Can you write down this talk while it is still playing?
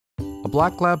A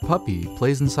black lab puppy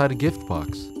plays inside a gift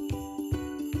box.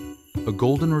 A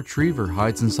golden retriever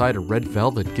hides inside a red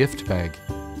velvet gift bag.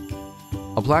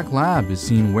 A black lab is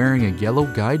seen wearing a yellow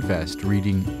guide vest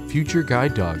reading, "Future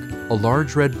Guide Dog." A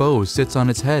large red bow sits on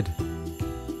its head.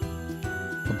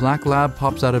 A black lab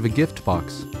pops out of a gift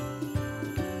box.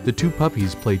 The two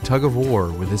puppies play tug of war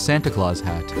with a Santa Claus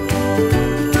hat.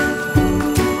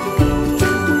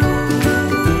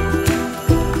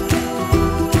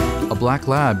 A black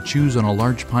lab chews on a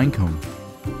large pine cone.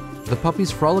 The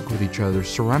puppies frolic with each other,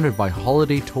 surrounded by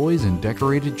holiday toys and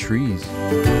decorated trees.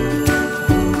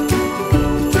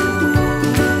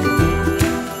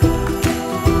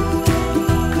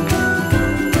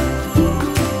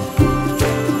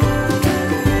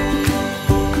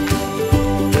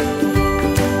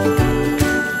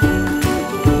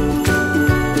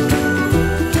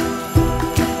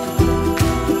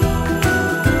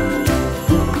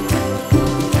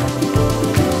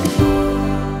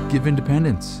 Give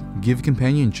independence, give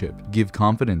companionship, give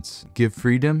confidence, give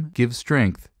freedom, give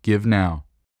strength, give now.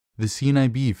 The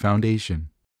CNIB Foundation.